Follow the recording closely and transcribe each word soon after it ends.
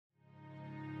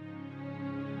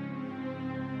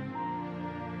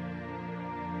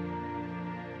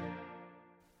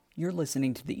You're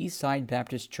listening to the Eastside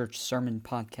Baptist Church Sermon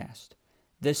Podcast.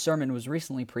 This sermon was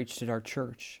recently preached at our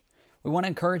church. We want to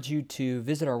encourage you to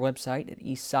visit our website at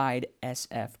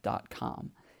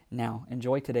eastsidesf.com. Now,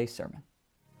 enjoy today's sermon.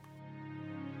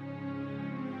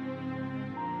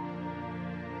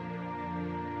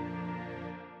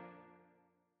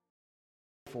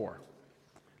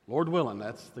 Lord willing,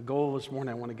 that's the goal this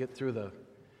morning. I want to get through the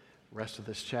rest of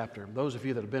this chapter. Those of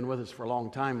you that have been with us for a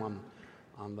long time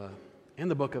in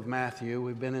the book of Matthew,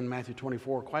 we've been in Matthew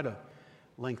 24 quite a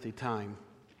lengthy time.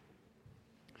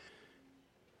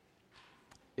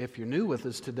 If you're new with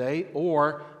us today,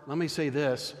 or let me say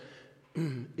this,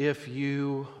 if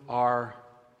you are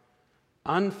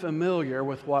unfamiliar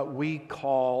with what we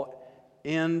call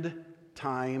end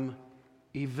time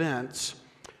events,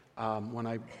 when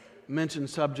I mention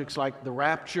subjects like the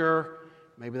rapture,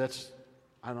 maybe that's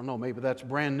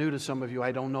brand new to some of you,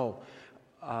 I don't know.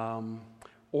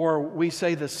 Or we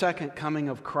say the second coming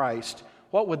of Christ.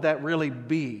 What would that really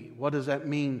be? What does that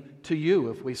mean to you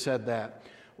if we said that?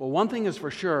 Well, one thing is for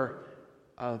sure,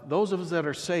 those of us that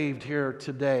are saved here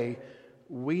today,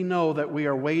 we know that we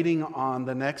are waiting on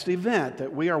the next event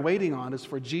that we are waiting on is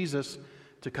for Jesus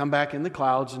to come back in the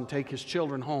clouds and take His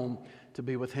children home to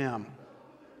be with Him.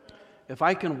 If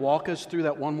I can walk us through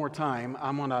that one more time,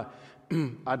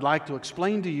 I'd like to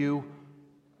explain to you,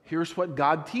 here's what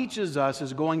God teaches us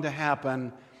is going to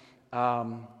happen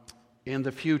in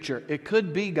the future. It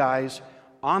could be, guys,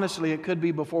 honestly, it could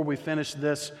be before we finish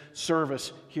this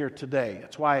service here today.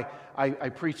 That's why I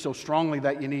preach so strongly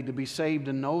that you need to be saved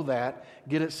and know that.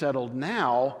 Get it settled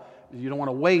now. You don't want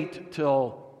to wait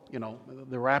till,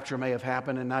 the rapture may have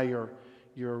happened and now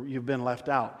you've been left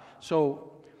out.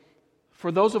 So,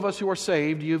 for those of us who are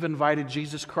saved, you've invited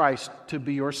Jesus Christ to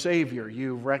be your Savior.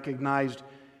 You've recognized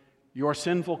your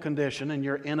sinful condition and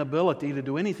your inability to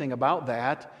do anything about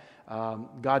that.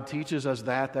 God teaches us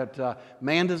that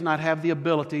man does not have the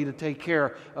ability to take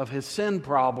care of his sin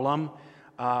problem.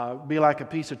 Be like a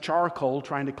piece of charcoal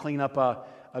trying to clean up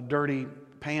a dirty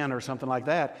pan or something like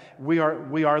that. We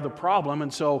are the problem,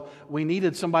 and so we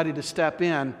needed somebody to step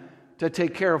in to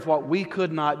take care of what we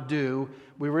could not do.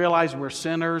 We realized we're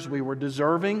sinners. We were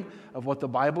deserving of what the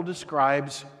Bible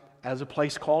describes as a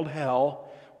place called hell,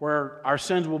 where our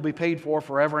sins will be paid for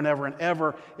forever and ever and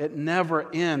ever. It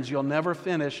never ends. You'll never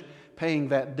finish paying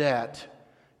that debt.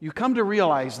 You come to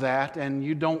realize that, and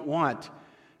you don't want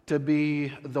to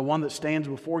be the one that stands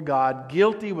before God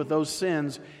guilty with those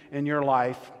sins in your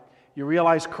life. You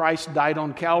realize Christ died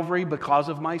on Calvary because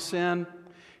of my sin.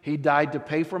 He died to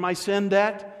pay for my sin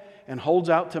debt and holds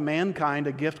out to mankind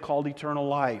a gift called eternal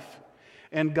life.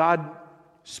 And God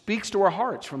speaks to our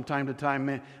hearts from time to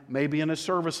time. Maybe in a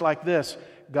service like this,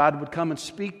 God would come and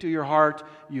speak to your heart.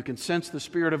 You can sense the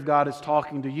Spirit of God is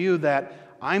talking to you that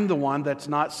I'm the one that's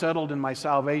not settled in my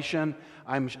salvation.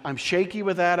 I'm shaky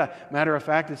with that. Matter of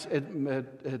fact,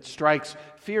 it strikes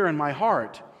fear in my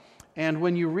heart. And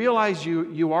when you realize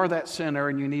you are that sinner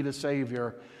and you need a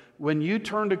Savior, when you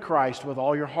turn to Christ with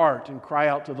all your heart and cry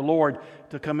out to the Lord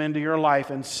to come into your life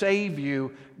and save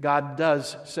you, God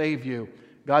does save you.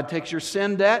 God takes your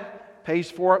sin debt,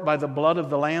 pays for it by the blood of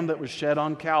the Lamb that was shed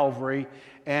on Calvary,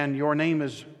 and your name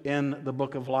is in the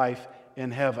book of life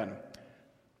in heaven.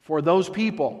 For those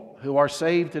people who are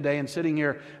saved today and sitting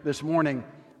here this morning,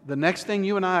 the next thing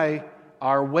you and I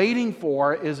are waiting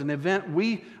for is an event.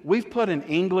 We've put an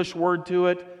English word to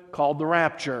it called the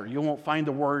rapture. You won't find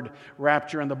the word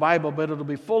rapture in the Bible, but it'll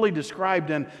be fully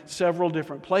described in several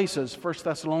different places. 1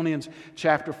 Thessalonians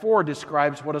chapter 4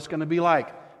 describes what it's going to be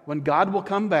like when God will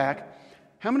come back.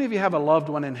 How many of you have a loved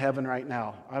one in heaven right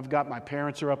now? I've got my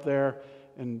parents are up there,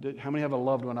 and how many have a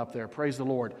loved one up there? Praise the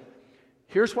Lord.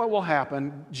 Here's what will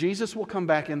happen. Jesus will come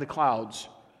back in the clouds.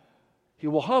 He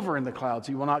will hover in the clouds.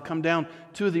 He will not come down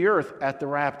to the earth at the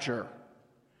rapture.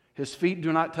 His feet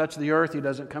do not touch the earth. He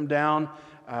doesn't come down,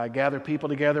 gather people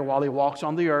together while He walks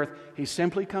on the earth. He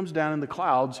simply comes down in the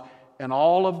clouds, and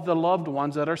all of the loved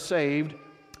ones that are saved,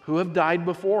 who have died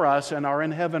before us and are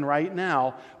in heaven right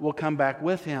now, will come back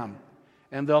with Him,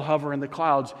 and they'll hover in the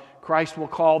clouds. Christ will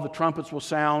call, the trumpets will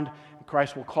sound,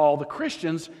 Christ will call the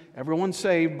Christians. Everyone's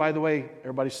saved. By the way,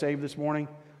 everybody saved this morning?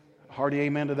 Hearty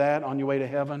amen to that on your way to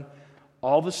heaven.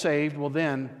 All the saved will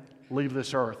then leave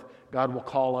this earth. God will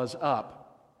call us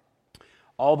up.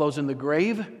 All those in the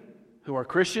grave who are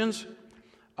Christians,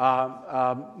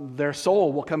 their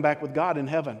soul will come back with God in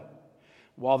heaven.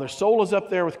 While their soul is up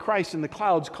there with Christ in the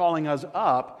clouds calling us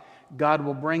up, God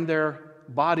will bring their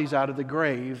bodies out of the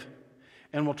grave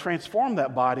and will transform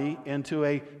that body into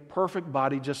a perfect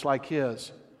body just like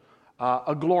His.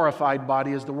 A glorified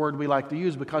body is the word we like to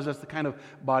use because that's the kind of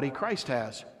body Christ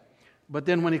has. But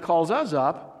then when He calls us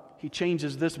up, He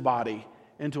changes this body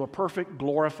into a perfect,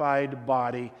 glorified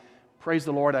body. Praise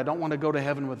the Lord. I don't want to go to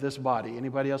heaven with this body.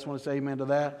 Anybody else want to say amen to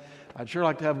that? I'd sure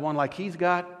like to have one like He's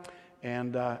got,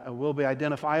 and we'll be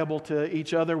identifiable to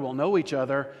each other. We'll know each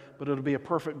other, but it'll be a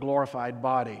perfect, glorified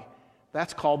body.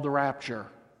 That's called the rapture.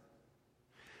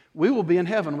 We will be in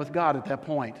heaven with God at that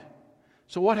point.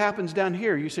 So what happens down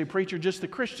here? You say, preacher, just the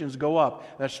Christians go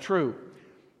up. That's true.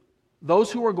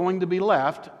 Those who are going to be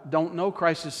left don't know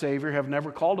Christ as Savior, have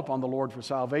never called upon the Lord for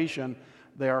salvation.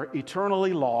 They are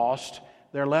eternally lost.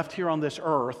 They're left here on this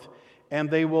earth, and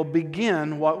they will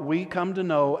begin what we come to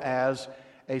know as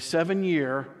a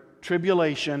 7-year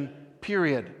tribulation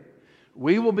period.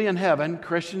 We will be in heaven.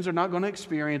 Christians are not going to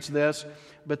experience this,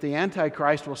 but the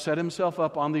Antichrist will set himself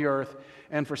up on the earth,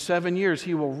 and for 7 years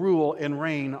he will rule and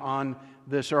reign on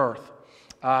this earth.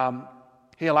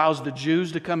 He allows the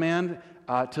Jews to come in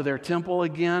to their temple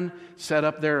again, set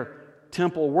up their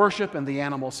temple worship and the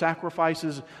animal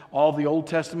sacrifices. All the Old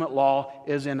Testament law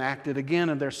is enacted again,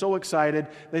 and they're so excited.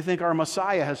 They think our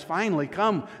Messiah has finally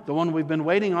come, the one we've been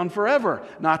waiting on forever,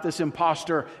 not this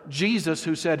imposter Jesus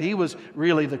who said he was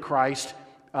really the Christ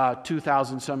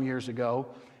 2,000 some years ago.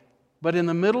 But in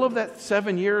the middle of that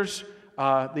 7 years,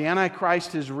 the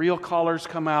Antichrist, his real colors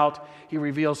come out. He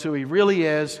reveals who he really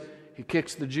is. He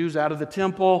kicks the Jews out of the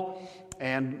temple,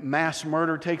 and mass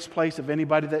murder takes place of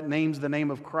anybody that names the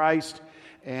name of Christ.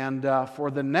 And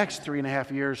for the next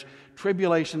 3.5 years,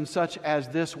 tribulation such as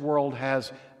this world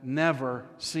has never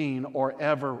seen or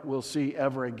ever will see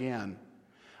ever again,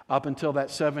 up until that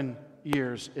 7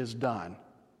 years is done.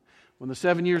 When the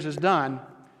 7 years is done,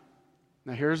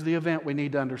 now here's the event we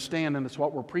need to understand, and it's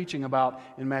what we're preaching about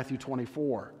in Matthew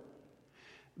 24.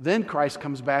 Then Christ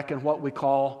comes back in what we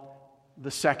call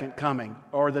the second coming,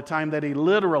 or the time that He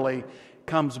literally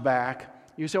comes back.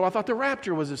 You say, well, I thought the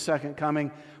rapture was His second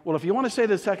coming. Well, if you want to say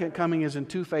the second coming is in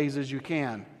 2 phases, you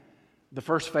can. The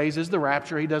first phase is the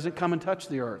rapture. He doesn't come and touch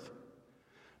the earth.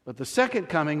 But the second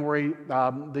coming,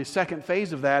 the second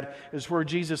phase of that is where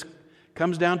Jesus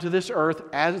comes down to this earth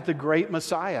as the great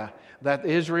Messiah that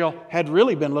Israel had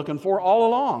really been looking for all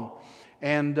along.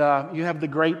 And you have the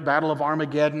great battle of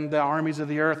Armageddon. The armies of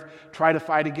the earth try to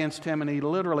fight against Him, and He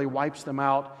literally wipes them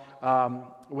out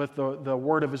with the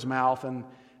word of His mouth and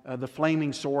the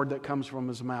flaming sword that comes from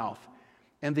His mouth.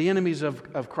 And the enemies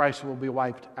of Christ will be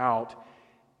wiped out.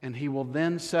 And He will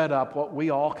then set up what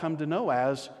we all come to know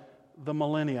as the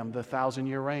millennium, the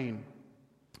 1,000-year reign.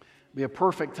 Be a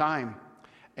perfect time.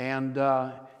 And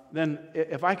then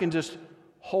if I can just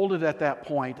hold it at that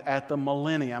point, at the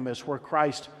millennium is where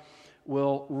Christ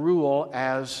will rule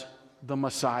as the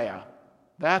Messiah.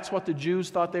 That's what the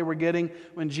Jews thought they were getting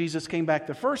when Jesus came back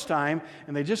the first time,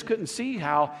 and they just couldn't see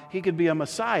how He could be a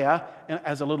Messiah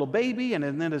as a little baby and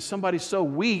then as somebody so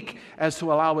weak as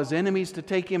to allow His enemies to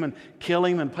take Him and kill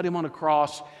Him and put Him on a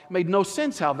cross. It made no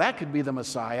sense how that could be the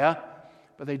Messiah,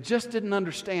 but they just didn't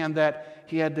understand that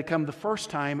He had to come the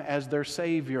first time as their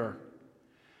Savior.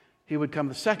 He would come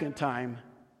the second time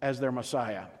as their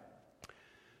Messiah.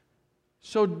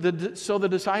 So the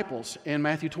disciples in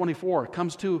Matthew 24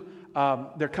 comes to,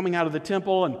 they're coming out of the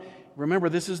temple, and remember,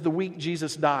 this is the week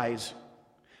Jesus dies.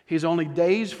 He's only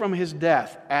days from His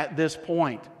death at this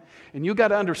point. And you got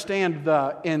to understand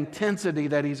the intensity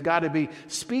that He's got to be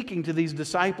speaking to these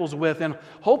disciples with, and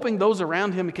hoping those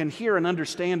around Him can hear and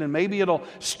understand, and maybe it'll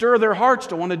stir their hearts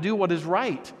to want to do what is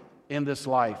right in this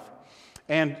life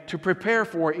and to prepare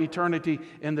for eternity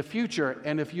in the future.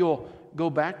 And if you'll go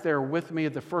back there with me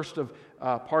at the first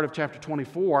part of chapter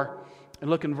 24 and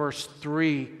look in verse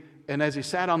 3. And as He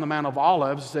sat on the Mount of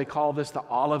Olives, they call this the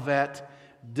Olivet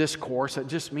Discourse. It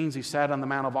just means He sat on the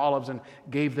Mount of Olives and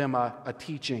gave them a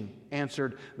teaching,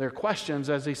 answered their questions.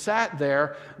 As He sat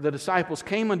there, the disciples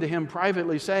came unto Him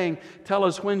privately, saying, "Tell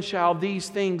us, when shall these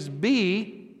things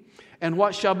be? And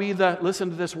what shall be listen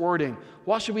to this wording,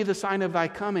 what shall be the sign of Thy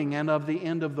coming and of the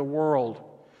end of the world?"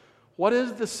 What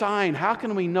is the sign? How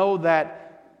can we know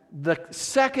that the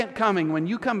second coming, when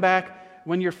you come back,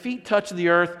 when your feet touch the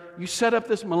earth, you set up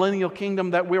this millennial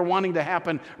kingdom that we're wanting to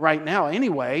happen right now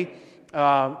anyway,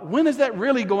 when is that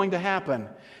really going to happen?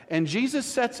 And Jesus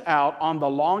sets out on the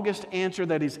longest answer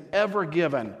that He's ever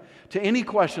given to any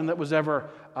question that was ever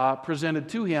presented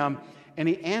to Him, and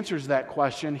He answers that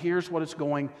question. Here's what it's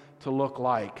going to look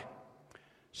like.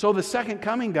 So the second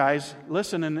coming, guys,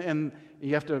 listen, and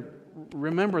you have to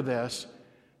remember this.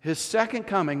 His second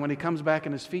coming, when He comes back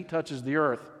and His feet touches the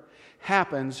earth,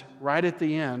 happens right at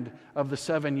the end of the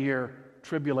 7-year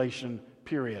tribulation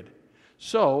period.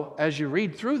 So, as you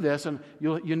read through this, and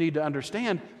you need to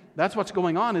understand, That's what's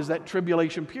going on, is that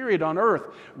tribulation period on earth.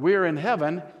 We're in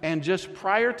heaven, and just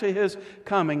prior to His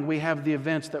coming, we have the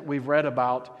events that we've read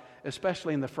about,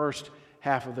 especially in the first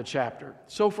half of the chapter.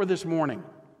 So for this morning,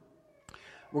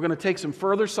 we're going to take some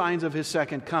further signs of His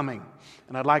second coming.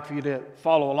 And I'd like for you to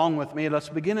follow along with me. Let's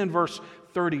begin in verse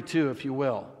 32, if you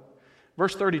will.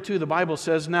 Verse 32, the Bible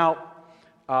says, "Now,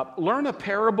 learn a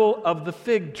parable of the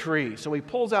fig tree." So he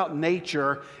pulls out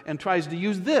nature and tries to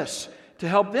use this to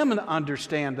help them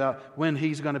understand when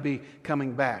He's going to be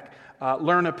coming back.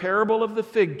 "Learn a parable of the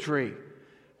fig tree.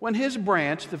 When his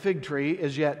branch, the fig tree,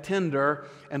 is yet tender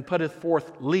and putteth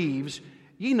forth leaves,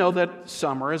 ye know that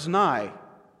summer is nigh."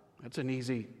 That's an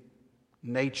easy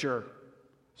nature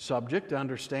subject to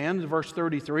understand. Verse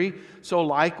 33, "So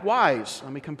likewise,"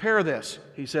 let me compare this.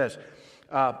 He says,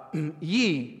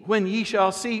 "Ye, when ye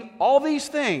shall see all these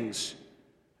things,"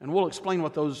 and we'll explain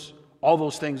what all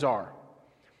those things are.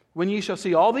 "When ye shall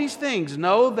see all these things,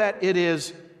 know that it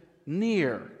is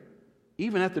near,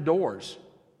 even at the doors.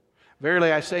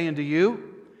 Verily I say unto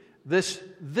you,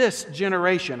 this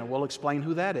generation," and we'll explain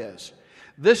who that is,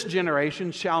 "this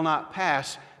generation shall not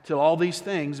pass till all these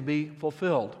things be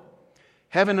fulfilled.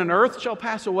 Heaven and earth shall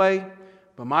pass away,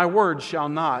 but my word shall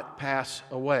not pass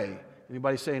away."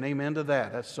 Anybody saying amen to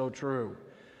that? That's so true.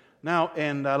 Now,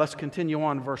 and let's continue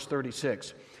on, verse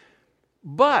 36.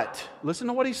 "But," listen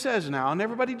to what he says now, and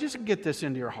everybody just get this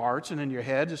into your hearts and in your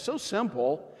heads. It's so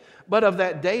simple. "But of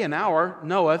that day and hour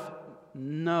knoweth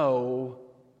no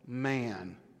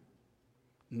man."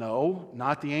 No,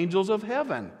 not the angels of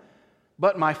heaven,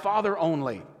 but my Father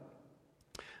only.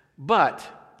 "But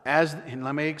and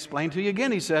let me explain to you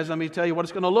again," he says, let me tell you what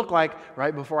it's going to look like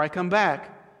right before I come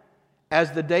back.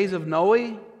 "As the days of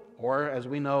Noe," or as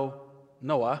we know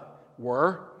Noah,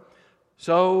 "were,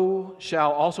 so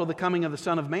shall also the coming of the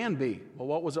Son of Man be." Well,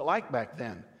 what was it like back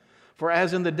then? "For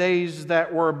as in the days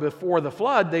that were before the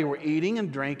flood, they were eating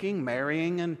and drinking,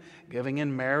 marrying and giving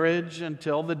in marriage,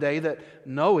 until the day that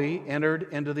Noe entered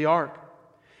into the ark,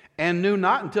 and knew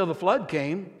not until the flood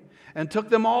came and took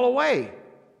them all away.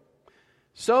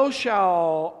 So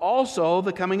shall also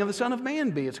the coming of the Son of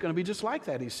Man be." It's going to be just like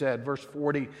that, he said. Verse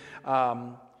 40.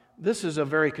 This is a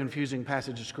very confusing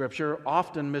passage of Scripture,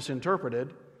 often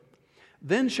misinterpreted.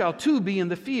 "Then shall two be in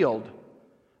the field.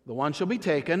 The one shall be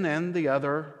taken, and the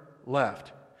other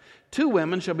left. Two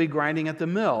women shall be grinding at the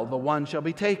mill. The one shall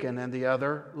be taken, and the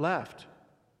other left.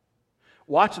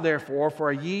 Watch therefore,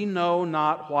 for ye know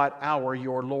not what hour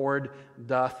your Lord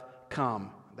doth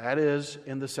come." That is,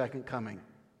 in the second coming.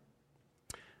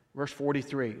 Verse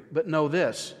 43, "But know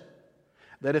this,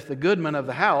 that if the goodman of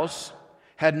the house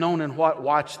had known in what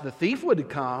watch the thief would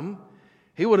come,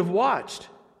 he would have watched,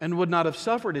 and would not have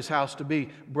suffered his house to be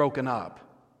broken up.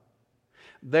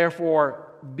 Therefore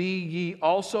be ye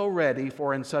also ready,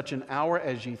 for in such an hour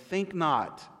as ye think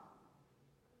not."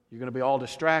 You're going to be all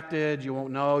distracted, you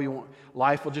won't know,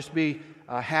 life will just be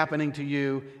happening to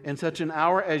you. "In such an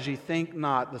hour as ye think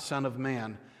not, the Son of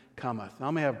Man cometh." Now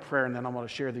I'm going to have prayer, and then I'm going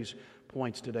to share these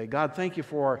points today. God, thank you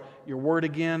for your word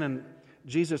again. And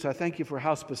Jesus, I thank you for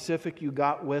how specific you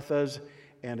got with us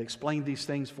and explained these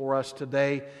things for us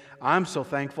today. I'm so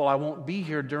thankful I won't be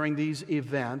here during these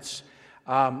events.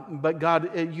 But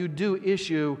God, you do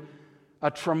issue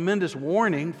a tremendous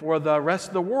warning for the rest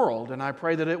of the world. And I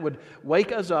pray that it would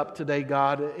wake us up today,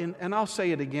 God. And I'll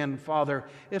say it again, Father,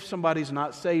 if somebody's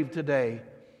not saved today,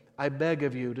 I beg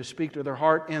of you to speak to their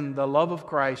heart in the love of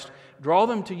Christ. Draw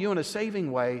them to you in a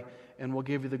saving way, and we'll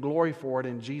give you the glory for it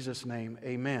in Jesus' name.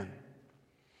 Amen.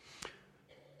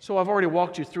 So I've already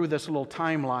walked you through this little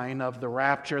timeline of the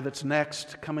rapture that's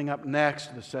coming up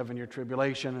next, the 7-year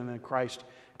tribulation, and then Christ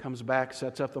comes back,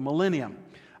 sets up the millennium.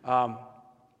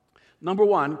 Number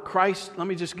one, let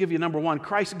me just give you number one.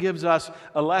 Christ gives us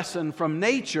a lesson from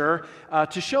nature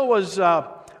to show us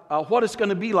what it's going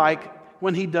to be like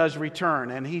when He does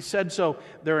return. And He said so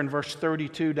there in verse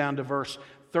 32 down to verse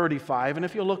 35. And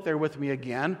if you'll look there with me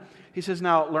again, He says,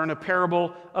 "Now learn a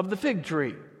parable of the fig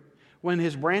tree. When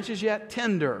his branch is yet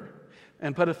tender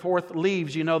and putteth forth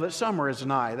leaves, you know that summer is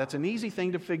nigh." That's an easy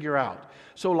thing to figure out.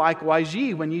 "So likewise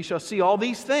ye, when ye shall see all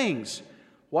these things."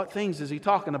 What things is He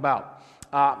talking about?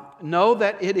 "Know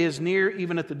that it is near,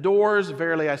 even at the doors.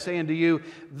 Verily I say unto you,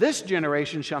 this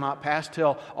generation shall not pass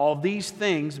till all these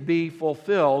things be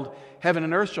fulfilled. Heaven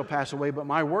and earth shall pass away, but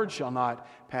my word shall not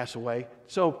pass away."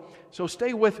 So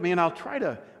stay with me, and I'll try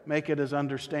to make it as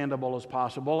understandable as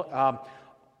possible.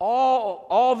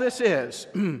 All this is,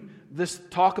 this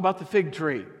talk about the fig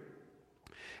tree,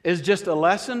 is just a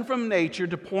lesson from nature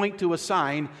to point to a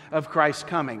sign of Christ's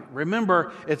coming.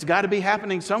 Remember, it's got to be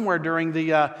happening somewhere during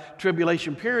the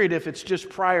tribulation period if it's just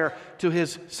prior to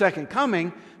His second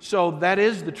coming. So that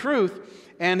is the truth.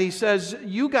 And He says,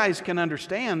 you guys can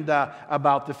understand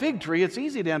about the fig tree. It's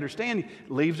easy to understand.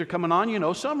 Leaves are coming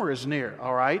on, summer is near,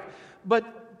 all right?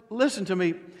 But listen to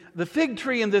me. The fig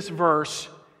tree in this verse,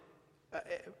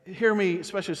 hear me,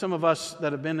 especially some of us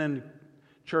that have been in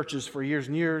churches for years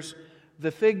and years,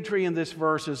 the fig tree in this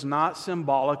verse is not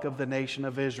symbolic of the nation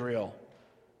of Israel.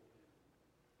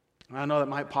 I know that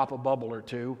might pop a bubble or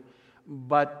two,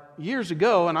 but years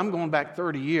ago, and I'm going back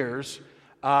 30 years,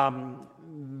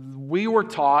 we were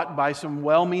taught by some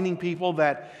well-meaning people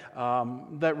that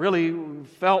really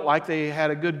felt like they had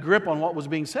a good grip on what was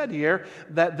being said here,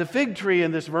 that the fig tree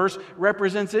in this verse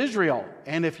represents Israel.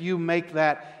 And if you make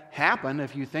that happen,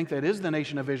 if you think that is the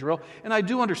nation of Israel, and I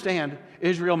do understand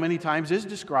Israel many times is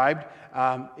described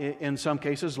in some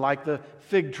cases like the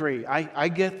fig tree. I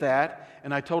get that,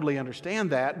 and I totally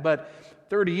understand that, but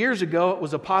 30 years ago it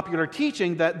was a popular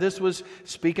teaching that this was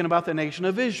speaking about the nation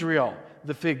of Israel,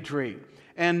 the fig tree.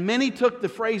 And many took the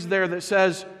phrase there that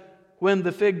says, when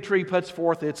the fig tree puts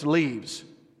forth its leaves.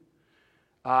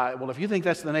 Well, if you think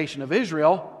that's the nation of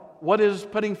Israel, what does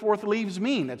putting forth leaves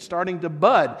mean? It's starting to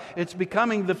bud. It's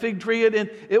becoming the fig tree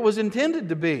it was intended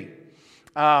to be.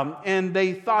 And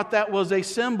they thought that was a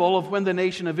symbol of when the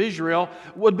nation of Israel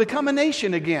would become a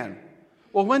nation again.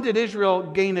 Well, when did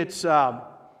Israel gain its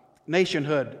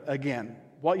nationhood again?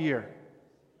 What year?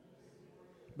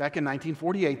 Back in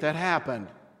 1948, that happened.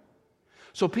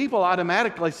 So people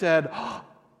automatically said, oh,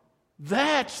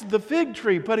 that's the fig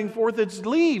tree putting forth its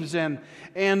leaves. And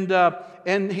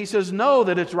he says, no,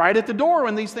 that it's right at the door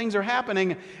when these things are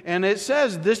happening. And it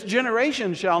says, this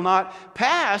generation shall not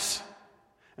pass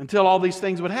until all these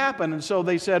things would happen. And so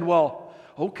they said, well,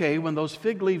 okay, when those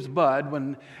fig leaves bud,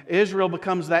 when Israel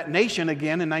becomes that nation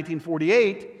again in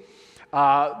 1948,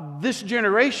 this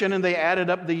generation, and they added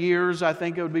up the years, I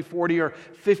think it would be 40 or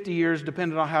 50 years,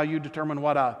 depending on how you determine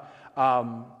what a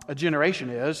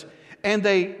generation is. And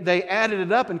they added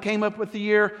it up and came up with the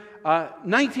year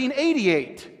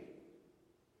 1988.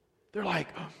 They're like,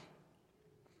 oh,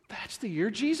 that's the year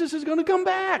Jesus is going to come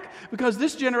back, because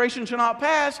this generation shall not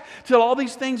pass till all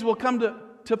these things will come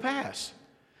to pass.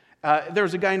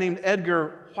 There's a guy named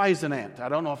Edgar Whisenant. I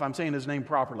don't know if I'm saying his name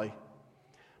properly.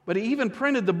 But he even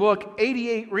printed the book,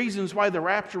 88 Reasons Why the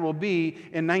Rapture Will Be,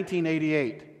 in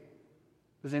 1988.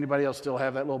 Does anybody else still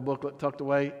have that little booklet tucked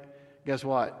away? Guess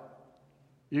what?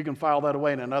 You can file that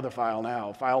away in another file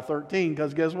now, file 13,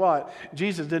 because guess what?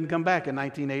 Jesus didn't come back in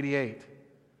 1988.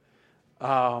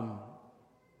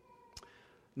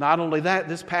 Not only that,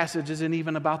 this passage isn't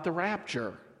even about the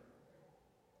rapture.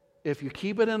 If you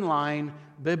keep it in line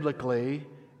biblically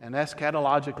and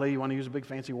eschatologically, you want to use a big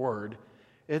fancy word,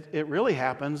 it really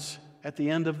happens at the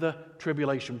end of the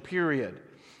tribulation period.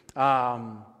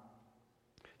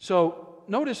 So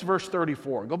notice verse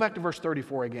 34. Go back to verse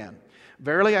 34 again.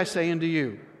 Verily I say unto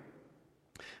you,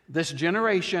 this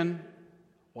generation,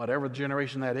 whatever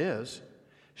generation that is,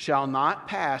 shall not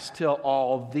pass till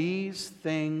all these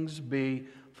things be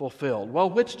fulfilled. Well,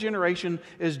 which generation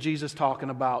is Jesus talking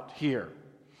about here?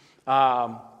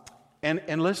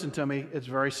 And listen to me, it's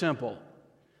very simple.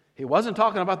 He wasn't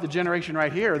talking about the generation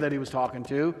right here that he was talking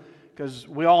to, because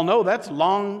we all know that's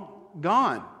long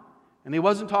gone. And he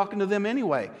wasn't talking to them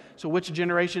anyway. So which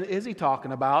generation is he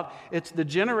talking about? It's the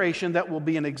generation that will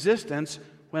be in existence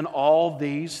when all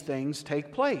these things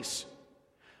take place.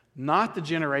 Not the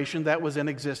generation that was in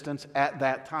existence at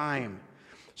that time.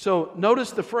 So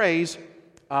notice the phrase,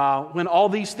 when all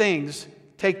these things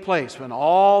take place, when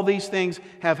all these things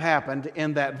have happened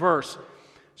in that verse.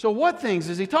 So what things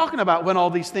is he talking about when all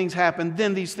these things happen,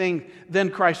 then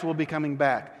Christ will be coming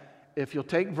back? If you'll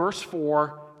take verse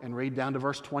 4 and read down to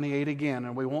verse 28 again,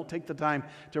 and we won't take the time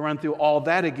to run through all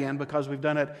that again because we've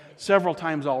done it several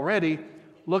times already.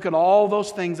 Look at all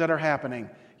those things that are happening.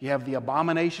 You have the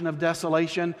abomination of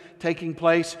desolation taking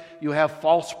place. You have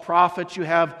false prophets. You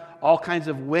have all kinds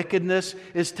of wickedness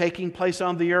is taking place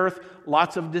on the earth.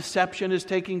 Lots of deception is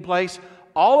taking place.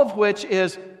 All of which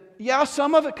is,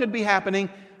 some of it could be happening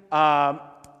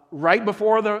right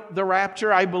before the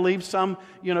rapture. I believe some,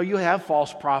 you have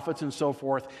false prophets and so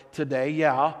forth today,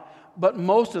 But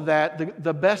most of that,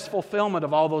 the best fulfillment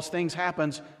of all those things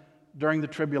happens during the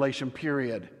tribulation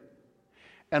period.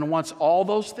 And once all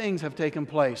those things have taken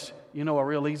place, a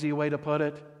real easy way to put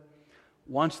it,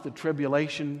 once the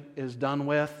tribulation is done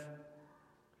with,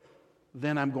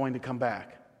 then I'm going to come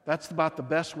back. That's about the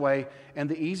best way and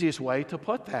the easiest way to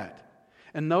put that.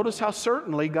 And notice how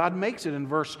certainly God makes it in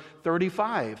verse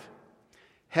 35.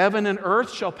 Heaven and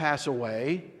earth shall pass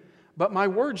away, but my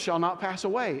word shall not pass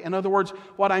away. In other words,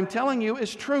 what I'm telling you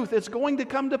is truth. It's going to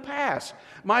come to pass.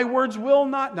 My words will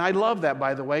not. And I love that,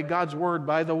 by the way. God's word,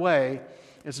 by the way,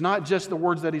 it's not just the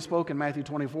words that He spoke in Matthew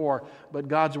 24, but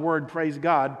God's word, praise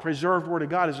God, preserved word of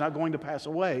God is not going to pass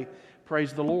away.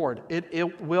 Praise the Lord.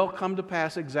 It will come to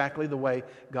pass exactly the way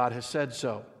God has said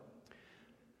so.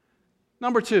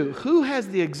 Number 2, who has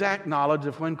the exact knowledge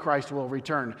of when Christ will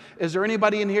return? Is there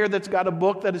anybody in here that's got a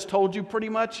book that has told you pretty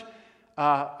much?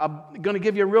 I'm going to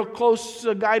give you a real close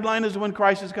guideline as to when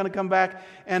Christ is going to come back.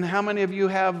 And how many of you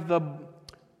have the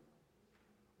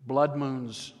Blood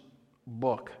Moons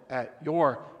book at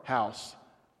your house?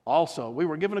 Also, we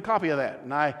were given a copy of that,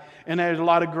 and there's a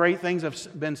lot of great things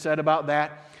have been said about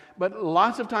that. But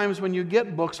lots of times when you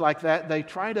get books like that, they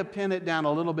try to pin it down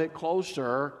a little bit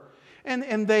closer,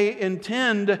 and they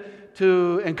intend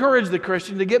to encourage the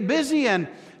Christian to get busy and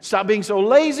stop being so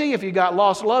lazy. If you got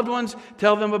lost loved ones,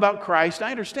 tell them about Christ.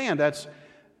 I understand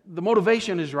the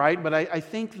motivation is right, but I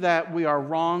think that we are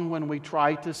wrong when we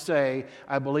try to say,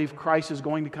 I believe Christ is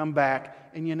going to come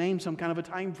back, and you name some kind of a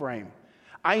time frame.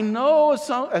 I know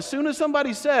as soon as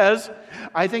somebody says,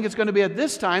 I think it's going to be at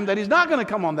this time, that He's not going to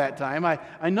come on that time.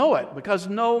 I know it, because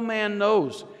no man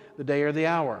knows the day or the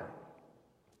hour.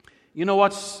 You know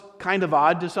what's kind of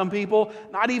odd to some people?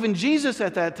 Not even Jesus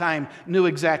at that time knew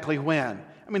exactly when.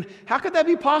 I mean, how could that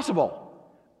be possible?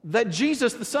 That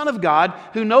Jesus, the Son of God,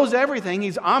 who knows everything,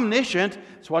 He's omniscient.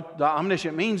 That's what the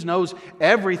omniscient means, knows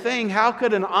everything. How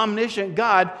could an omniscient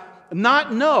God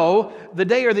not know the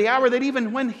day or the hour that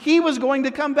even when He was going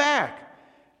to come back?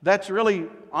 That's really,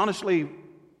 honestly,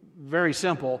 very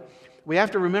simple. We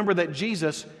have to remember that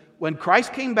Jesus, when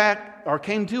Christ came back or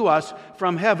came to us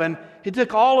from heaven, He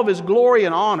took all of His glory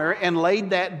and honor and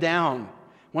laid that down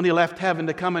when He left heaven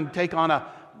to come and take on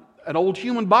an old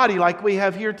human body like we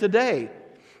have here today.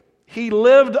 He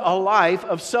lived a life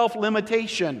of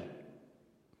self-limitation.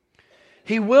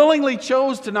 He willingly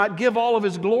chose to not give all of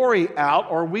His glory out,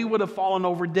 or we would have fallen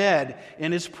over dead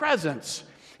in His presence.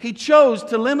 He chose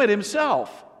to limit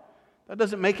Himself. That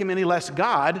doesn't make Him any less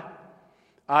God.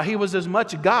 He was as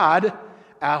much God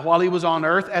while He was on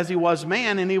earth as He was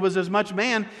man, and He was as much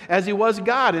man as He was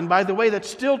God. And by the way, that's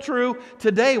still true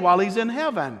today while He's in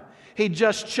heaven. He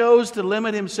just chose to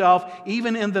limit Himself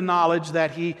even in the knowledge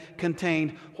that He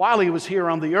contained while He was here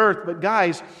on the earth. But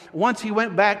guys, once He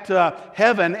went back to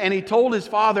heaven and He told His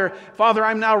Father, Father,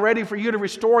 I'm now ready for You to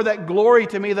restore that glory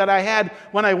to Me that I had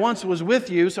when I once was with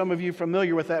You. Some of you are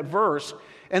familiar with that verse.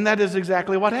 And that is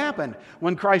exactly what happened.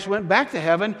 When Christ went back to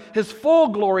heaven, His full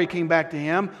glory came back to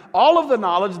Him. All of the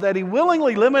knowledge that He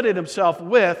willingly limited Himself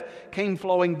with came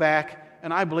flowing back.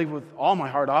 And I believe with all my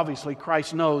heart, obviously,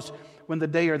 Christ knows when the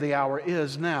day or the hour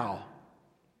is now.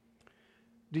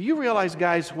 Do you realize,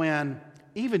 guys, when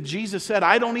even Jesus said,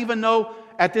 I don't even know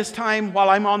at this time while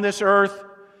I'm on this earth,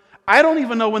 I don't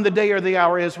even know when the day or the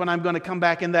hour is when I'm going to come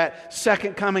back in that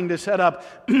second coming to set up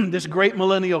this great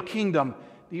millennial kingdom.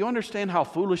 Do you understand how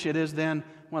foolish it is then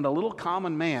when a little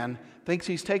common man thinks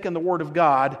he's taken the Word of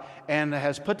God and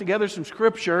has put together some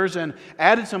scriptures and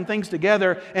added some things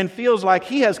together and feels like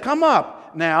he has come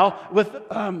up now with,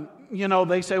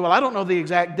 they say, well, I don't know the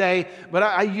exact day,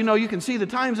 but you can see the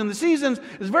times and the seasons.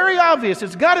 It's very obvious.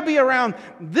 It's got to be around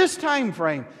this time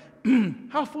frame.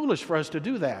 How foolish for us to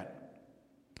do that.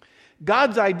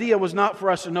 God's idea was not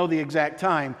for us to know the exact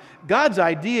time. God's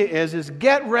idea is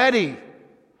get ready.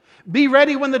 Be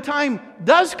ready when the time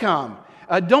does come.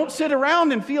 Don't sit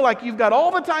around and feel like you've got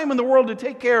all the time in the world to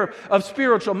take care of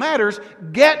spiritual matters.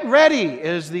 Get ready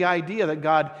is the idea that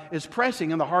God is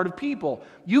pressing in the heart of people.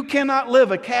 You cannot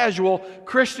live a casual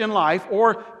Christian life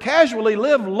or casually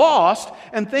live lost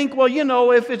and think, well,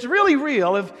 if it's really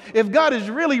real, if God is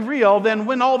really real, then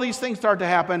when all these things start to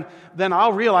happen, then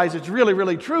I'll realize it's really,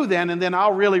 really true then, and then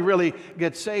I'll really, really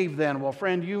get saved then. Well,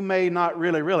 friend, you may not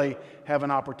really, really have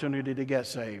an opportunity to get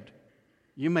saved.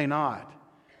 You may not.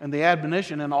 And the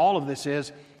admonition in all of this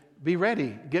is, be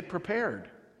ready, get prepared.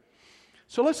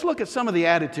 So let's look at some of the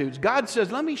attitudes. God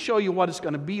says, let me show you what it's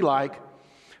going to be like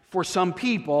for some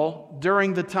people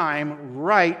during the time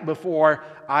right before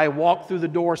I walk through the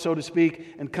door, so to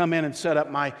speak, and come in and set up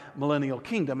my millennial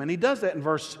kingdom. And He does that in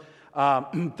verse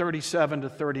 37 to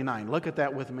 39. Look at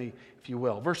that with me, if you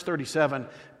will. Verse 37,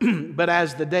 but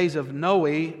as the days of Noe,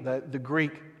 the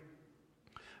Greek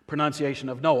pronunciation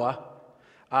of Noah,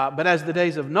 but as the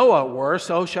days of Noah were,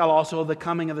 so shall also the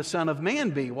coming of the Son of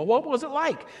Man be. Well, what was it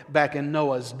like back in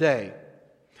Noah's day?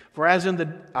 For as in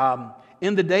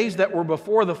the days that were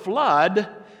before the flood,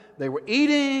 They were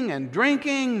eating and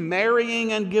drinking,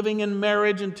 marrying and giving in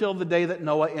marriage until the day that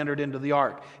Noah entered into the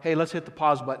ark. Hey, let's hit the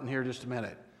pause button here just a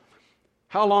minute.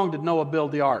 How long did Noah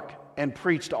build the ark and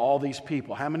preach to all these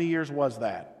people? How many years was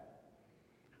that?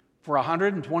 For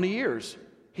 120 years.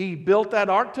 He built that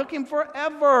ark. Took him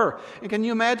forever. And can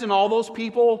you imagine all those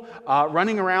people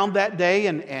running around that day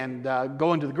and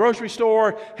going to the grocery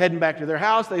store, heading back to their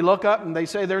house? They look up and they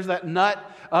say, there's that nut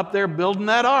up there building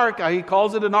that ark. He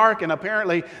calls it an ark, and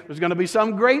apparently there's going to be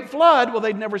some great flood. Well,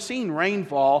 they'd never seen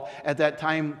rainfall at that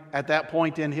time, at that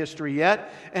point in history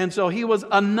yet. And so he was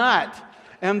a nut.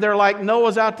 And they're like,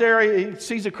 Noah's out there, he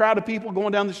sees a crowd of people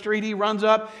going down the street, he runs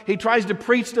up, he tries to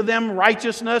preach to them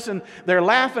righteousness, and they're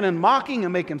laughing and mocking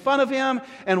and making fun of him.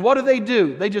 And what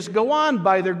do? They just go on,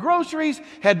 buy their groceries,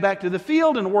 head back to the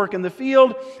field and work in the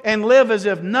field, and live as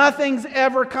if nothing's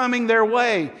ever coming their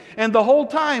way. And the whole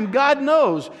time, God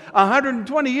knows,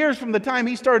 120 years from the time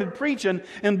he started preaching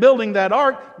and building that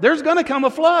ark, there's going to come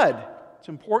a flood. It's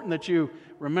important that you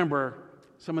remember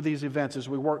some of these events as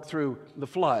we work through the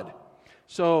flood.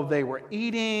 So they were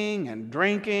eating and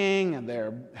drinking, and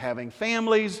they're having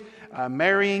families,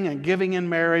 marrying and giving in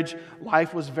marriage.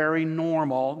 Life was very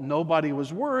normal. Nobody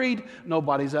was worried.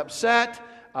 Nobody's upset.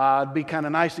 It'd be kind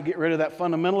of nice to get rid of that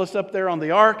fundamentalist up there on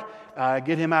the ark,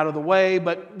 get him out of the way,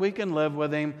 but we can live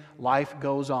with him. Life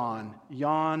goes on.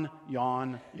 Yawn,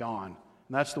 yawn, yawn.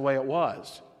 And that's the way it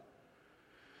was.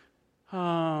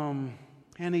 And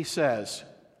he says,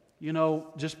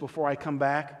 just before I come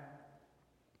back,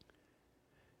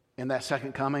 in that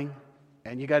second coming,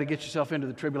 and you got to get yourself into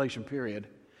the tribulation period.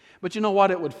 But you know what?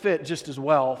 It would fit just as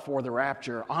well for the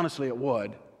rapture. Honestly, it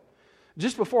would.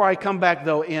 Just before I come back,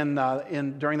 though,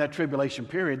 during that tribulation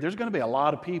period, there's going to be a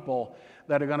lot of people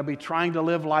that are going to be trying to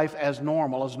live life as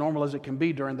normal as it can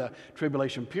be during the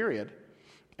tribulation period.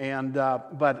 And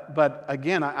but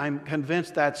again, I'm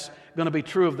convinced that's going to be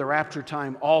true of the rapture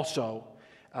time also.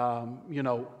 A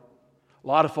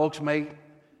lot of folks may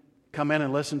come in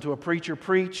and listen to a preacher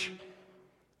preach,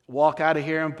 walk out of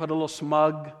here and put a little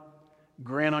smug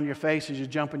grin on your face as you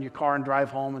jump in your car and drive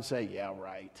home and say, yeah,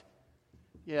 right.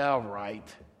 Yeah,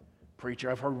 right.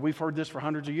 Preacher, we've heard this for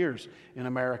hundreds of years in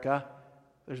America.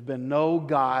 There's been no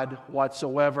God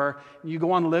whatsoever. You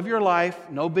go on and live your life,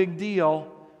 no big deal.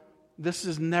 This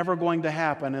is never going to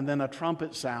happen. And then a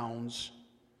trumpet sounds.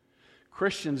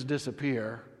 Christians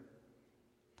disappear.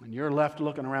 And you're left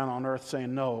looking around on earth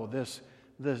saying, no, this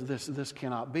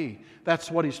cannot be.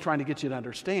 That's what he's trying to get you to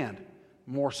understand,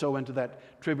 more so into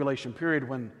that tribulation period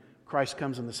when Christ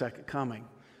comes in the second coming.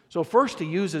 So first he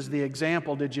uses the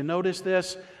example, did you notice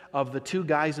this, of the two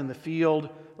guys in the field?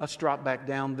 Let's drop back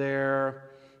down there.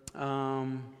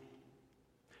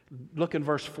 Look in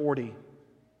verse 40.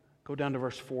 Go down to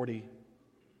verse 40.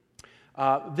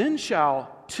 Then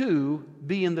shall two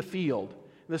be in the field.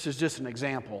 This is just an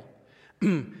example.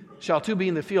 Shall two be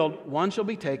in the field, one shall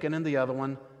be taken and the other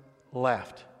one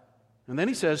left. And then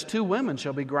he says, two women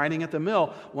shall be grinding at the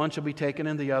mill, one shall be taken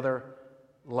and the other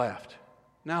left.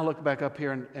 Now look back up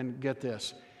here and get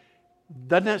this.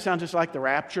 Doesn't that sound just like the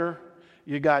rapture?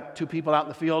 You got two people out in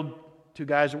the field, two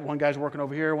guys, one guy's working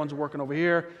over here, one's working over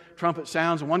here, trumpet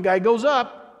sounds, and one guy goes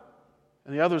up,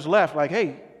 and the other's left, like,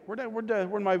 hey,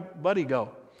 where'd my buddy go?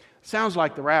 Sounds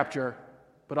like the rapture,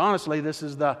 but honestly, this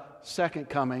is the second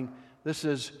coming. This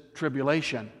is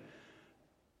tribulation.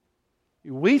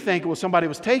 We think it was somebody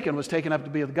was taken up to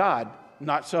be with God.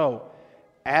 Not so.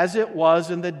 As it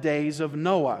was in the days of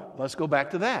Noah. Let's go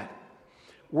back to that.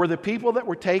 Were the people that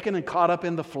were taken and caught up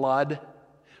in the flood,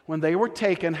 when they were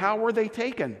taken, how were they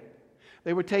taken?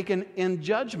 They were taken in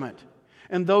judgment.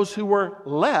 And those who were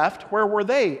left, where were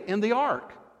they? In the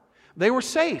ark. They were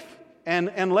safe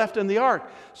and left in the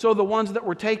ark. So the ones that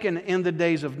were taken in the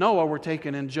days of Noah were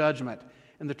taken in judgment.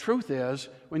 And the truth is,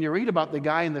 when you read about the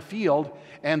guy in the field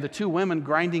and the two women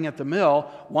grinding at the mill,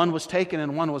 one was taken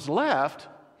and one was left,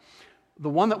 the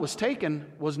one that was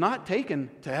taken was not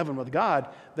taken to heaven with God.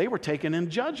 They were taken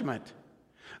in judgment.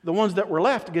 The ones that were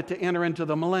left get to enter into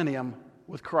the millennium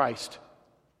with Christ,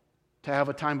 to have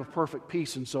a time of perfect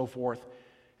peace and so forth.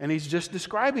 And he's just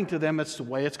describing to them it's the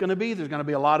way it's going to be. There's going to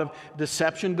be a lot of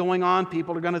deception going on.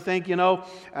 People are going to think,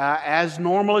 as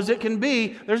normal as it can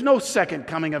be. There's no second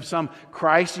coming of some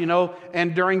Christ,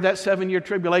 And during that 7-year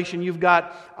tribulation, you've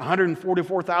got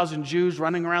 144,000 Jews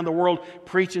running around the world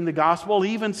preaching the gospel.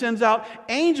 He even sends out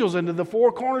angels into the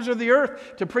four corners of the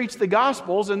earth to preach the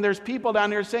gospels. And there's people down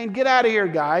there saying, get out of here,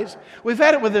 guys. We've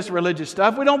had it with this religious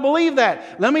stuff. We don't believe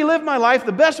that. Let me live my life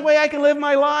the best way I can live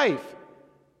my life.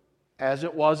 As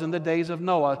it was in the days of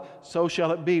Noah, so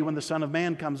shall it be when the Son of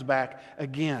Man comes back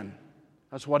again.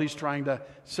 That's what he's trying to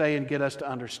say and get us to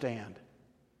understand.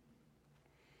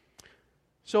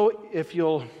 So if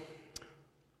you'll,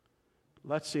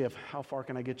 let's see how far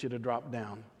can I get you to drop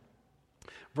down.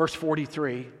 Verse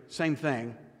 43, same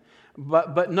thing.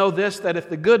 But know this, that if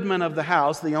the goodman of the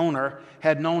house, the owner,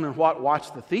 had known in what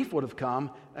watch the thief would have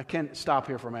come. I can't stop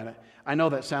here for a minute. I know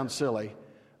that sounds silly,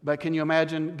 but can you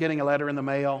imagine getting a letter in the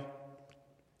mail?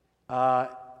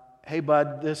 Hey,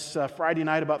 bud, this Friday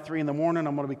night about 3 in the morning,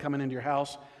 I'm going to be coming into your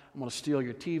house. I'm going to steal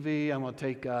your TV. I'm going to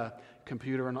take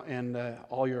computer and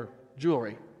all your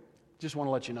jewelry. Just want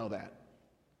to let you know that.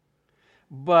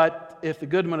 But if the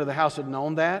goodman of the house had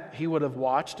known that, he would have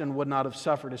watched and would not have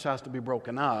suffered his house to be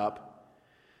broken up.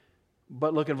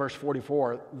 But look at verse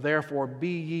 44. Therefore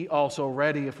be ye also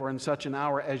ready, for in such an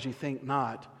hour as ye think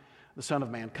not, the Son of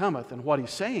Man cometh. And what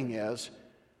he's saying is,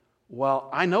 well,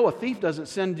 I know a thief doesn't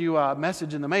send you a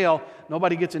message in the mail.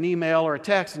 Nobody gets an email or a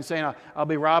text and saying, I'll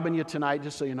be robbing you tonight,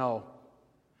 just so you know.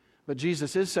 But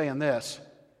Jesus is saying this,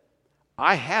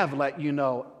 I have let you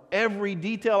know every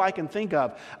detail I can think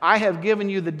of. I have given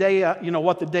you the day,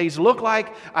 what the days look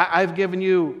like. I've given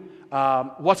you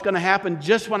what's going to happen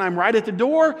just when I'm right at the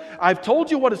door. I've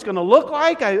told you what it's going to look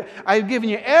like. I've given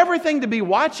you everything to be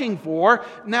watching for.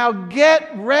 Now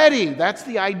get ready. That's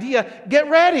the idea. Get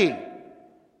ready.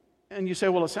 And you say,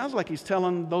 well, it sounds like he's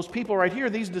telling those people right here,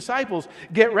 these disciples,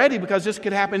 get ready because this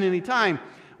could happen anytime.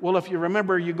 Well, if you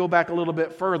remember, you go back a little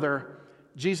bit further,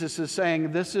 Jesus is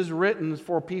saying this is written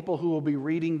for people who will be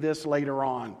reading this later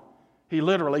on. He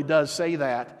literally does say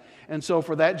that. And so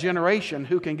for that generation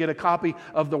who can get a copy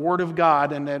of the Word of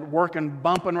God and then working,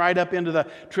 bumping right up into the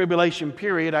tribulation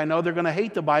period, I know they're going to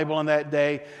hate the Bible in that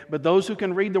day, but those who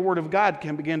can read the Word of God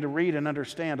can begin to read and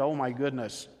understand, oh my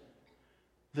goodness,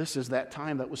 this is that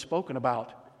time that was spoken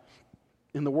about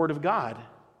in the Word of God.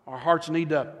 Our hearts need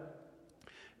to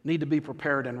be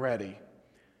prepared and ready.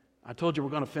 I told you we're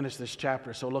going to finish this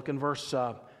chapter, so look in verse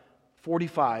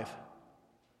 45.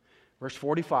 Verse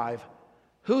 45.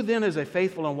 Who then is a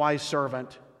faithful and wise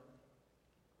servant,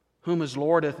 whom his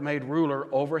Lord hath made ruler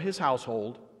over his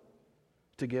household,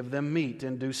 to give them meat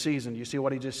in due season? You see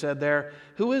what he just said there?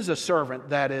 Who is a servant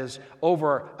that is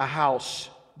over a house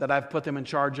that I've put them in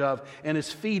charge of and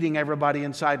is feeding everybody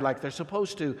inside like they're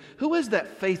supposed to? Who is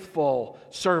that faithful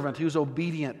servant who's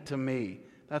obedient to me?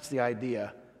 That's the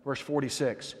idea. Verse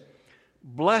 46.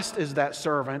 Blessed is that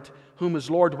servant whom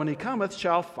his Lord, when he cometh,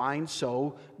 shall find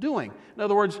so doing. In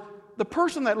other words, the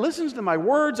person that listens to my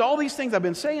words, all these things I've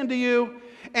been saying to you,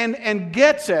 and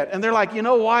gets it. And they're like, you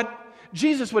know what?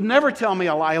 Jesus would never tell me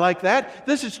a lie like that.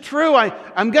 This is true.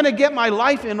 I'm going to get my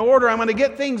life in order. I'm going to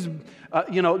get things,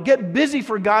 get busy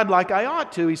for God like I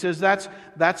ought to. He says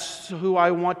that's who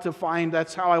I want to find.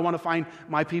 That's how I want to find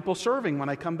my people serving when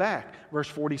I come back. Verse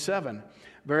 47.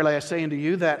 Verily I say unto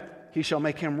you that he shall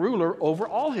make him ruler over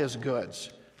all his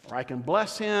goods. Or I can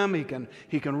bless him.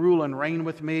 He can rule and reign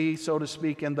with me, so to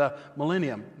speak, in the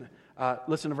millennium.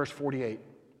 Listen to verse 48.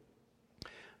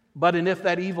 But and if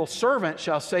that evil servant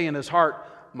shall say in his heart,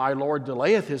 my Lord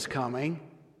delayeth his coming,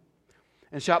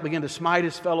 and shall begin to smite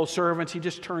his fellow servants, he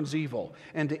just turns evil,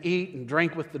 and to eat and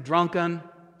drink with the drunken,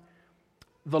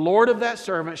 the Lord of that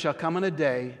servant shall come in a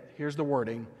day, here's the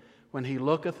wording, when he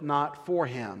looketh not for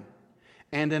him,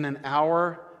 and in an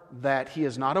hour that he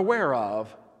is not aware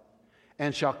of,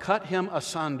 and shall cut him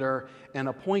asunder and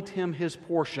appoint him his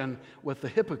portion with the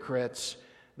hypocrites.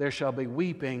 There shall be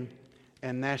weeping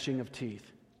and gnashing of teeth.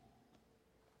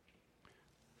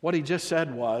 What he just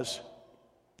said was,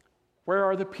 where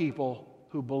are the people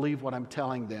who believe what I'm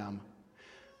telling them?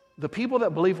 The people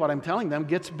that believe what I'm telling them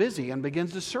gets busy and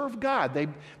begins to serve God.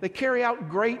 They carry out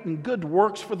great and good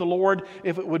works for the Lord.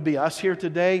 If it would be us here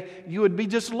today, you would be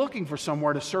just looking for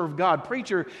somewhere to serve God.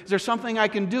 Preacher, is there something I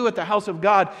can do at the house of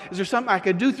God? Is there something I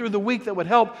could do through the week that would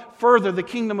help further the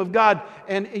kingdom of God?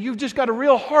 And you've just got a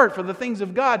real heart for the things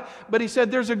of God. But he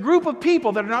said there's a group of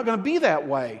people that are not going to be that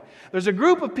way. There's a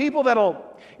group of people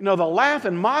that'll they'll laugh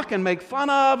and mock and make fun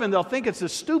of, and they'll think it's the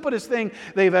stupidest thing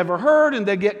they've ever heard, and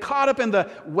they get caught up in the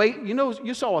weight.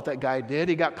 You saw what that guy did.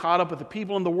 He got caught up with the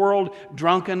people in the world,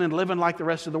 drunken and living like the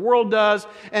rest of the world does,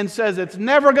 and says it's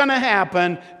never going to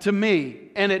happen to me.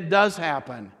 And it does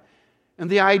happen. And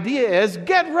the idea is,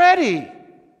 get ready.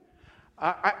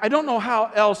 I don't know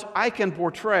how else I can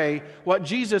portray what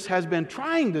Jesus has been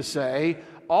trying to say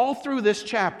all through this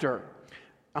chapter.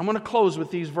 I'm going to close with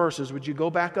these verses. Would you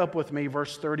go back up with me,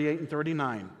 verse 38 and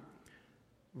 39?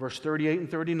 Verse 38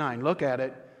 and 39. Look at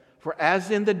it. For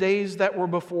as in the days that were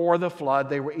before the flood,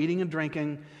 they were eating and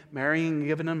drinking, marrying and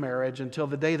giving in marriage, until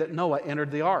the day that Noah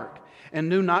entered the ark, and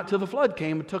knew not till the flood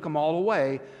came and took them all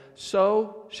away,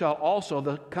 so shall also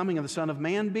the coming of the Son of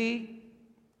Man be.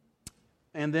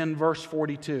 And then verse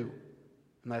 42.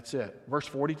 And that's it. Verse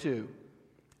 42.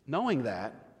 Knowing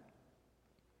that,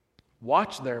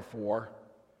 watch therefore,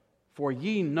 for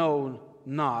ye know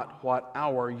not what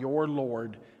hour your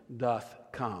Lord doth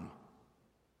come.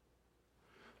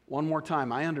 One more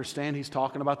time, I understand he's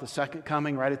talking about the second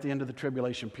coming right at the end of the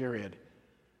tribulation period.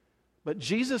 But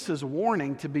Jesus'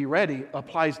 warning to be ready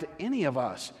applies to any of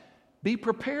us. Be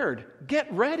prepared.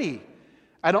 Get ready.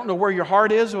 I don't know where your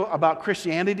heart is about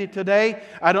Christianity today.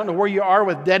 I don't know where you are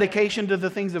with dedication to the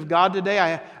things of God today.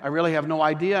 I really have no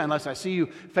idea unless I see you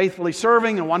faithfully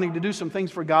serving and wanting to do some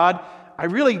things for God. I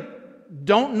really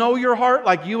don't know your heart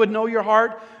like you would know your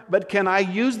heart, but can I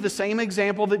use the same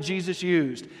example that Jesus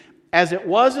used? As it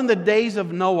was in the days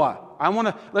of Noah.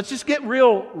 Let's just get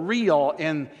real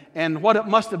and what it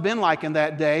must have been like in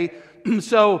that day.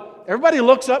 So everybody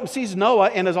looks up and sees Noah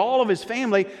and as all of his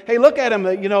family, hey, look at him,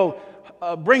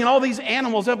 bringing all these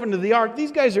animals up into the ark.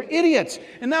 These guys are idiots.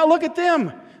 And now look at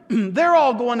them. They're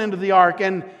all going into the ark.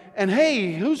 And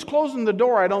hey, who's closing the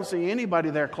door? I don't see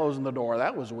anybody there closing the door.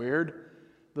 That was weird.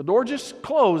 The door just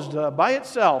closed by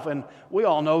itself. And we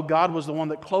all know God was the one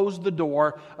that closed the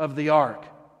door of the ark.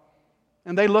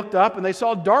 And they looked up and they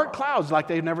saw dark clouds like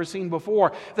they'd never seen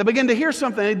before. They began to hear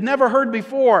something they'd never heard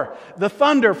before. The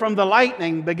thunder from the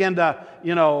lightning began to,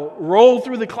 roll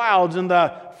through the clouds, and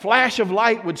the flash of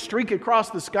light would streak across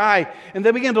the sky. And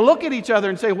they began to look at each other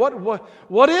and say,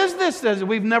 what is this?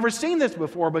 We've never seen this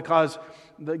before, because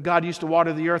God used to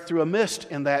water the earth through a mist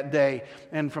in that day.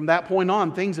 And from that point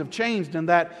on, things have changed. And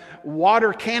that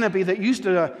water canopy that used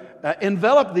to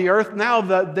envelop the earth, now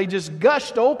they just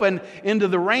gushed open into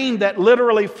the rain that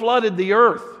literally flooded the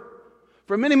earth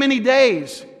for many, many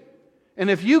days. And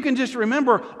if you can just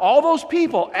remember all those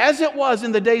people as it was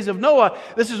in the days of Noah,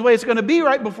 this is the way it's going to be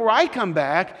right before I come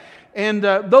back. And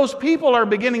those people are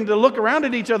beginning to look around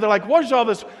at each other like, where's all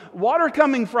this water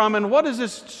coming from? And what is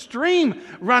this stream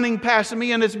running past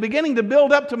me? And it's beginning to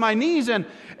build up to my knees. And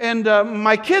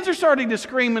my kids are starting to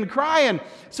scream and cry. And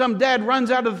some dad runs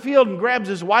out of the field and grabs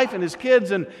his wife and his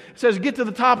kids and says, get to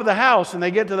the top of the house. And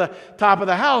they get to the top of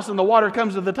the house, and the water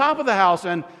comes to the top of the house.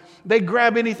 And they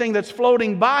grab anything that's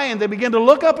floating by, and they begin to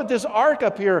look up at this ark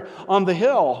up here on the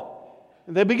hill.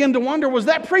 And they begin to wonder, was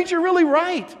that preacher really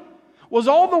right? Was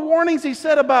all the warnings he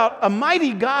said about a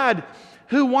mighty God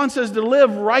who wants us to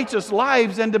live righteous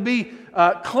lives and to be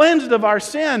cleansed of our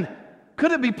sin,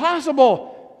 could it be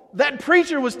possible that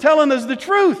preacher was telling us the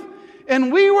truth?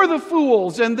 And we were the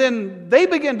fools. And then they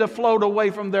begin to float away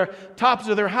from their tops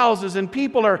of their houses, and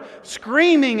people are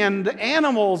screaming, and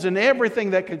animals and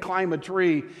everything that can climb a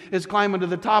tree is climbing to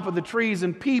the top of the trees,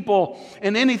 and people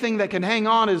and anything that can hang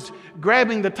on is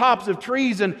grabbing the tops of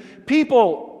trees. And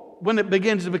people, when it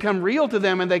begins to become real to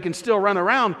them and they can still run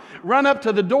around, run up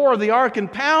to the door of the ark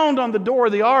and pound on the door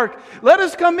of the ark. Let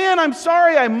us come in. I'm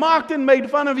sorry I mocked and made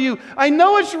fun of you. I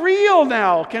know it's real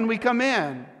now. Can we come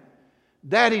in?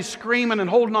 Daddy's screaming and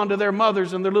holding on to their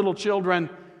mothers and their little children.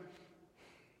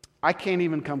 I can't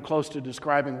even come close to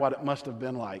describing what it must have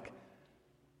been like.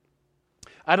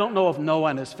 I don't know if Noah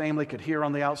and his family could hear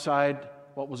on the outside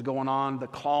what was going on, the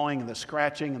clawing and the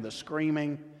scratching and the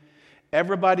screaming.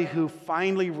 Everybody who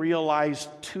finally realized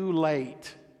too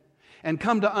late and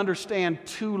come to understand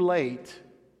too late,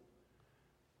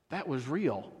 that was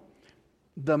real.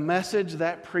 The message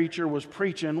that preacher was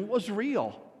preaching was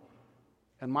real.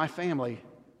 And my family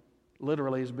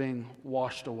literally is being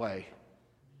washed away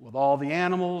with all the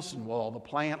animals and with all the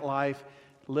plant life.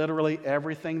 Literally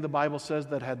everything the Bible says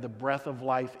that had the breath of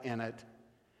life in it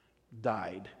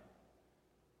died.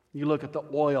 You look at the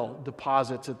oil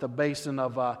deposits at the basin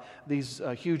of these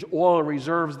huge oil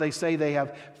reserves. They say they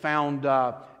have found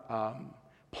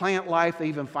plant life. They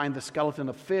even find the skeleton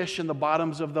of fish in the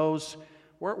bottoms of those.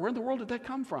 Where in the world did that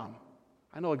come from?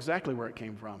 I know exactly where it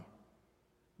came from.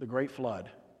 The Great Flood.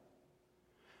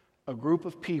 A group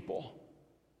of people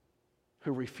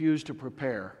who refused to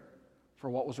prepare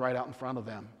for what was right out in front of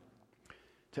them.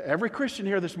 To every Christian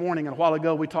here this morning, and a while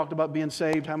ago we talked about being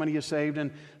saved. How many of you saved?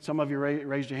 And some of you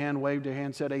raised your hand, waved your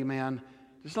hand, said amen.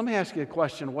 Just let me ask you a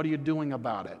question. What are you doing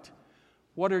about it?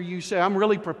 What are you saying? I'm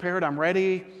really prepared. I'm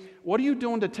ready. What are you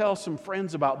doing to tell some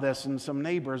friends about this and some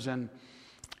neighbors? And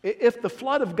if the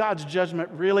flood of God's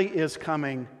judgment really is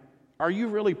coming, are you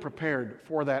really prepared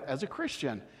for that as a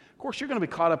Christian? Of course, you're going to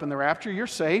be caught up in the rapture. You're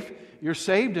safe. You're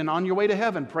saved and on your way to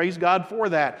heaven. Praise God for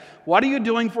that. What are you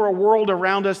doing for a world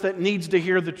around us that needs to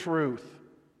hear the truth?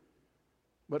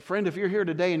 But friend, if you're here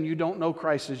today and you don't know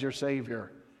Christ as your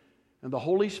Savior, and the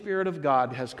Holy Spirit of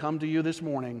God has come to you this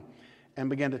morning and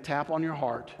began to tap on your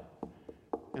heart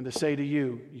and to say to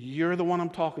you, you're the one I'm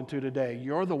talking to today.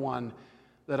 You're the one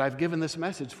that I've given this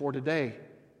message for today.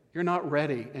 You're not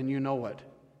ready and you know it.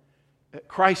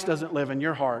 Christ doesn't live in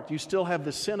your heart. You still have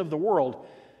the sin of the world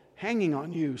hanging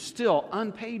on you, still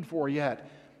unpaid for yet.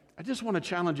 I just want to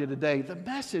challenge you today. The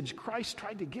message Christ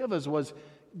tried to give us was,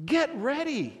 get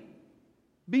ready.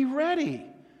 Be ready.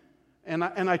 And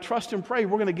I trust and pray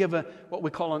we're going to give what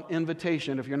we call an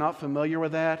invitation. If you're not familiar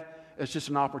with that, it's just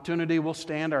an opportunity. We'll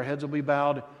stand, our heads will be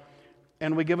bowed,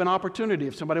 and we give an opportunity.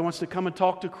 If somebody wants to come and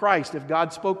talk to Christ, if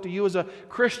God spoke to you as a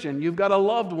Christian, you've got a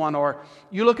loved one, or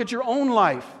you look at your own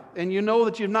life and you know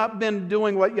that you've not been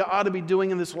doing what you ought to be doing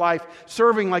in this life,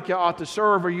 serving like you ought to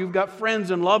serve, or you've got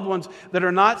friends and loved ones that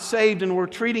are not saved and we're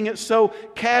treating it so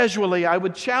casually, I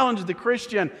would challenge the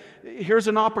Christian, here's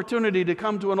an opportunity to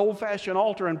come to an old-fashioned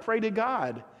altar and pray to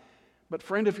God. But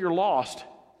friend, if you're lost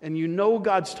and you know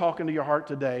God's talking to your heart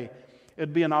today,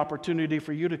 it'd be an opportunity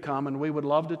for you to come, and we would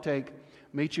love to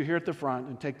meet you here at the front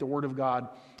and take the Word of God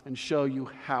and show you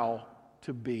how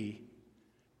to be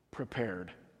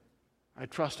prepared. I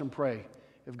trust and pray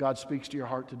if God speaks to your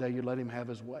heart today, you let Him have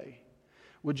His way.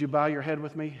 Would you bow your head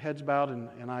with me, heads bowed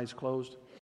and eyes closed?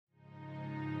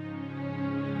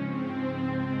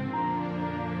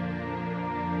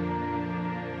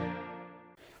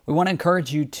 We want to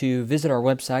encourage you to visit our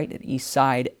website at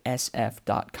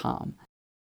eastsidesf.com.